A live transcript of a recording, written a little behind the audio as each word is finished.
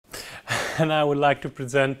and I would like to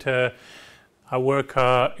present our work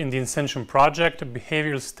in the Incention project,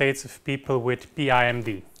 behavioral states of people with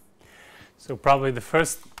PIMD. So probably the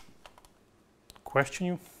first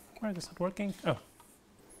question why is this not working? Oh,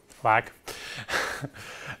 flag.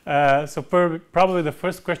 Probably the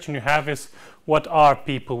first question you have is, what are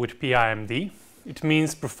people with PIMD? It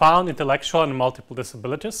means profound intellectual and multiple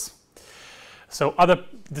disabilities. So other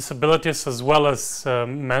disabilities as well as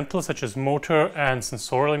mental, such as motor and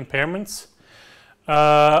sensorial impairments,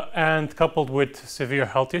 and coupled with severe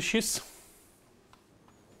health issues.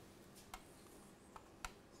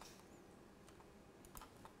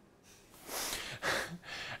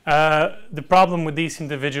 The problem with these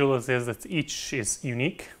individuals is that each is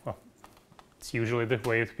unique. Well, it's usually the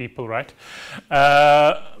way with people, right?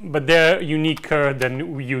 But they're uniquer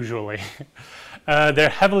than usually. They're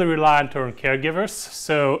heavily reliant on caregivers,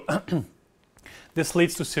 so this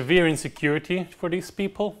leads to severe insecurity for these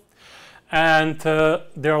people, and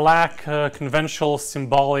their lack conventional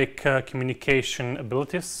symbolic communication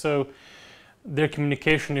abilities, so their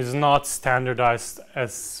communication is not standardized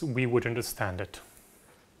as we would understand it.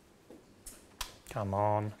 Come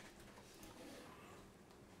on.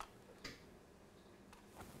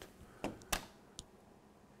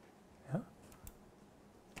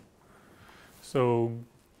 So,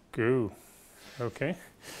 go. Okay.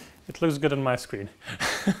 It looks good on my screen.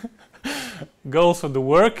 Goals of the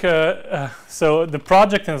work. So the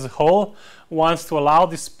project as a whole wants to allow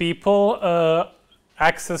these people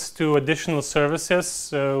access to additional services,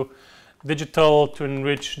 so digital to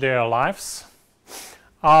enrich their lives.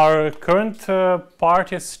 Our current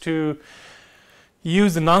part is to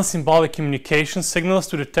use the non-symbolic communication signals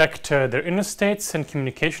to detect their inner states and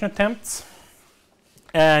communication attempts,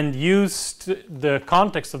 and used the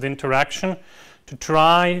context of the interaction to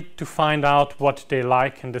try to find out what they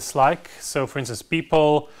like and dislike. So, for instance,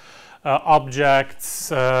 people,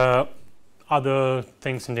 objects, other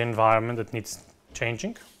things in the environment that needs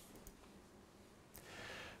changing.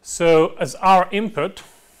 So, as our input,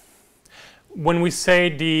 when we say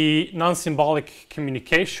the non-symbolic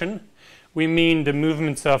communication, we mean the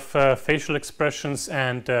movements of facial expressions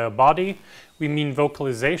and body. We mean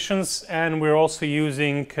vocalizations, and we're also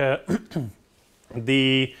using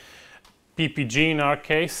the PPG in our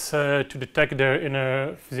case to detect their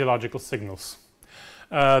inner physiological signals.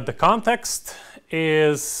 The context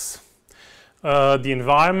is the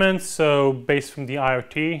environment, so based from the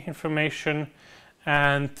IoT information,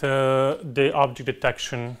 and the object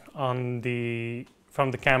detection on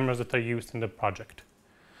from the cameras that are used in the project.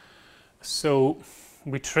 So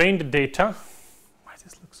we trained the data. Why does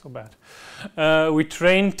this look so bad? We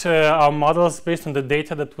trained our models based on the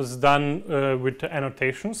data that was done with the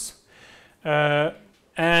annotations,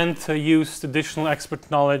 and used additional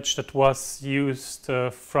expert knowledge that was used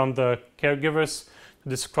from the caregivers to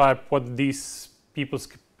describe what these people's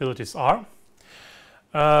capabilities are.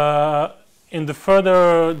 In the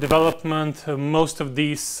further development, most of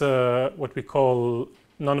these, what we call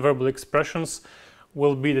nonverbal expressions,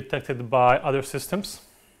 will be detected by other systems.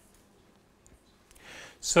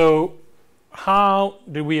 So how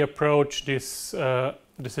do we approach this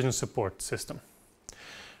decision support system?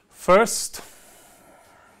 First,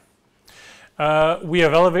 we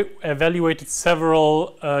evaluated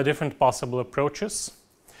several different possible approaches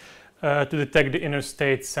to detect the inner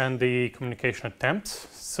states and the communication attempts.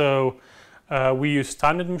 So we use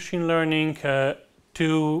standard machine learning,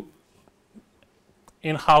 two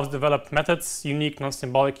in-house developed methods, unique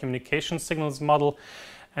non-symbolic communication signals model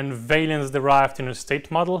and valence-derived inner state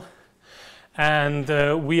model. And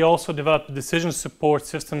we also developed a decision support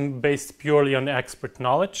system based purely on expert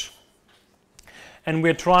knowledge. And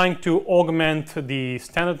we're trying to augment the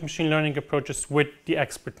standard machine learning approaches with the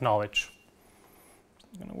expert knowledge.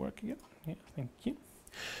 Is it going to work again? Yeah, thank you.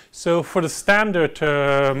 So for the standard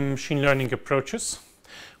machine learning approaches,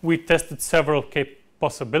 we tested several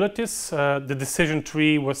possibilities. The decision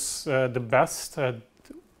tree was the best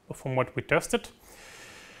from what we tested.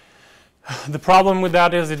 The problem with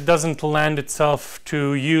that is it doesn't lend itself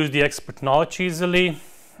to use the expert knowledge easily,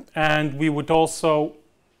 and we would also,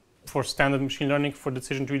 for standard machine learning, for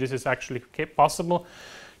decision tree, this is actually possible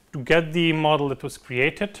to get the model that was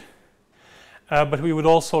created. But we would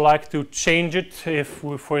also like to change it if,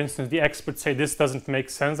 for instance, the experts say this doesn't make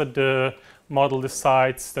sense, that the model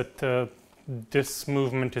decides that this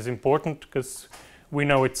movement is important, because we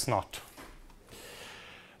know it's not.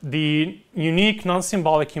 The unique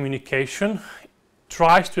non-symbolic communication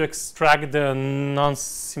tries to extract the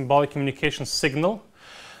non-symbolic communication signal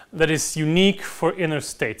that is unique for inner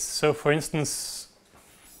states. So, for instance,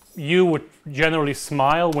 you would generally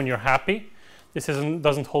smile when you're happy. This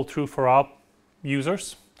doesn't hold true for our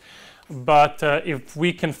users. But if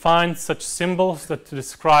we can find such symbols that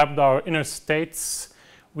describe our inner states,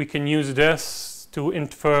 we can use this to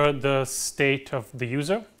infer the state of the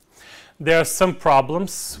user. There are some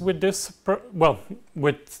problems with this,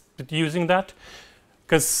 with using that,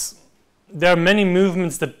 because there are many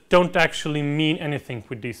movements that don't actually mean anything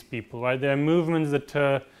with these people, right? There are movements that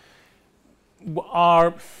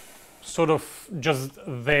are sort of just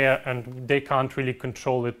there and they can't really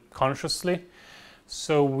control it consciously.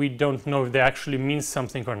 So we don't know if they actually mean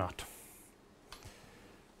something or not.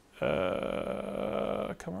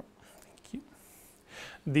 Come on. Thank you.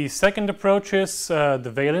 The second approach is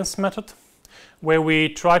the valence method, where we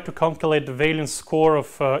try to calculate the valence score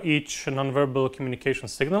of each nonverbal communication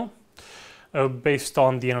signal based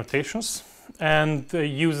on the annotations, and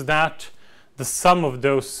use that, the sum of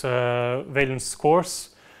those valence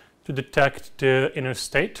scores, to detect the inner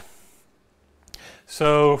state.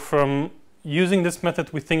 So from using this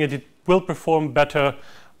method, we think that it will perform better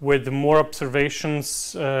with more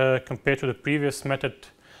observations compared to the previous method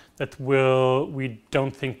that we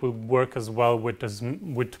don't think will work as well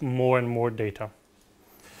with more and more data.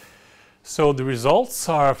 So the results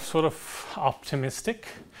are sort of optimistic.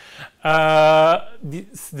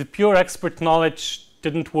 The pure expert knowledge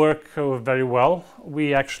didn't work very well.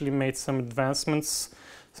 We actually made some advancements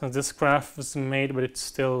since this graph was made, but it's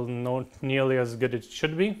still not nearly as good as it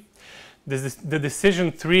should be. The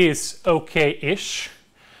decision 3 is okay-ish,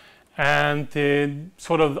 and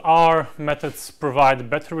sort of our methods provide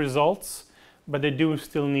better results, but they do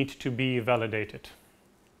still need to be validated.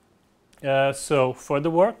 So for the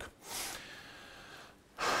work,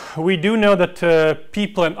 we do know that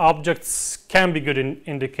people and objects can be good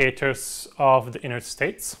indicators of the inner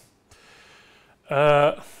states.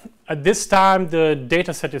 At this time, the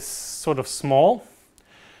data set is sort of small,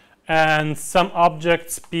 and some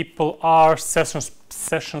objects, people are session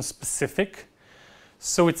specific.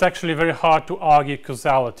 So it's actually very hard to argue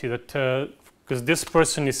causality, that because this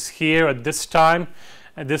person is here at this time,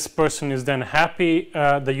 and this person is then happy,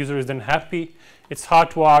 the user is then happy. It's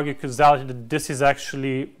hard to argue causality that this is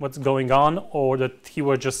actually what's going on, or that he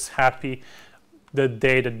was just happy the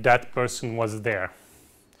day that that person was there.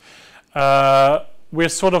 We're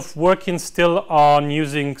sort of working still on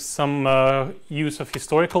using some use of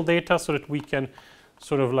historical data so that we can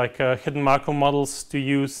sort of like hidden Markov models to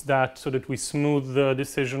use that so that we smooth the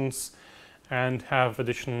decisions and have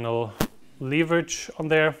additional leverage on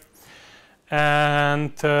there.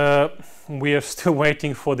 And we are still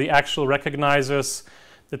waiting for the actual recognizers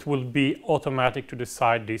that will be automatic to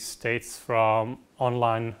decide these states from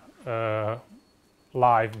online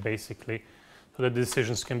live, basically, so that the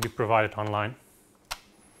decisions can be provided online.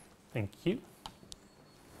 Thank you.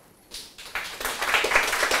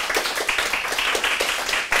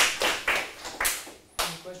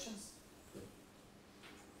 Any questions?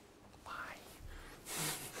 Why?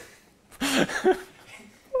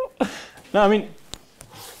 No, I mean,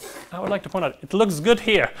 I would like to point out, it looks good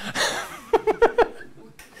here. Okay.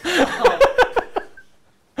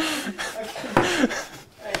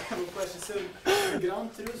 I have a question. So the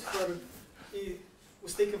ground truth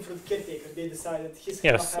was taken from the caretaker. They decided he's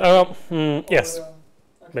yes. Yes.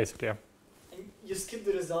 Okay. Basically, yeah. And you skip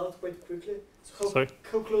the result quite quickly. So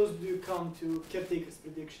how close do you come to caretaker's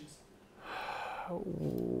predictions?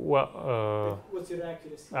 Well, what's your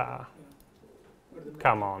accuracy?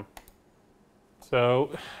 Come on. So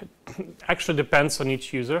it actually depends on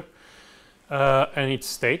each user and each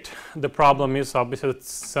state. The problem is obviously that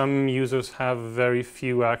some users have very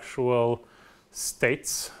few actual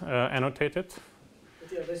states annotated.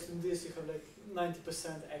 But yeah, based on this, you have like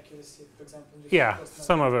 90% accuracy, for example. Yeah,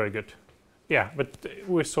 some are very good. Yeah, but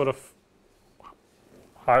we're sort of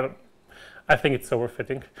hard. I think it's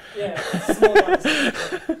overfitting. Yeah, small ones.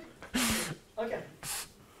 Okay,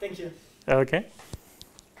 thank you. Okay.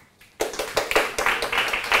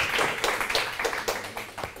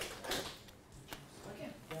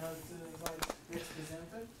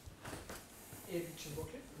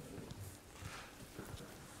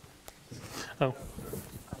 Oh.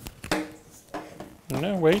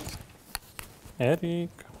 No, wait. Erik.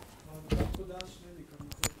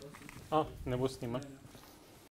 А, не буду снимать.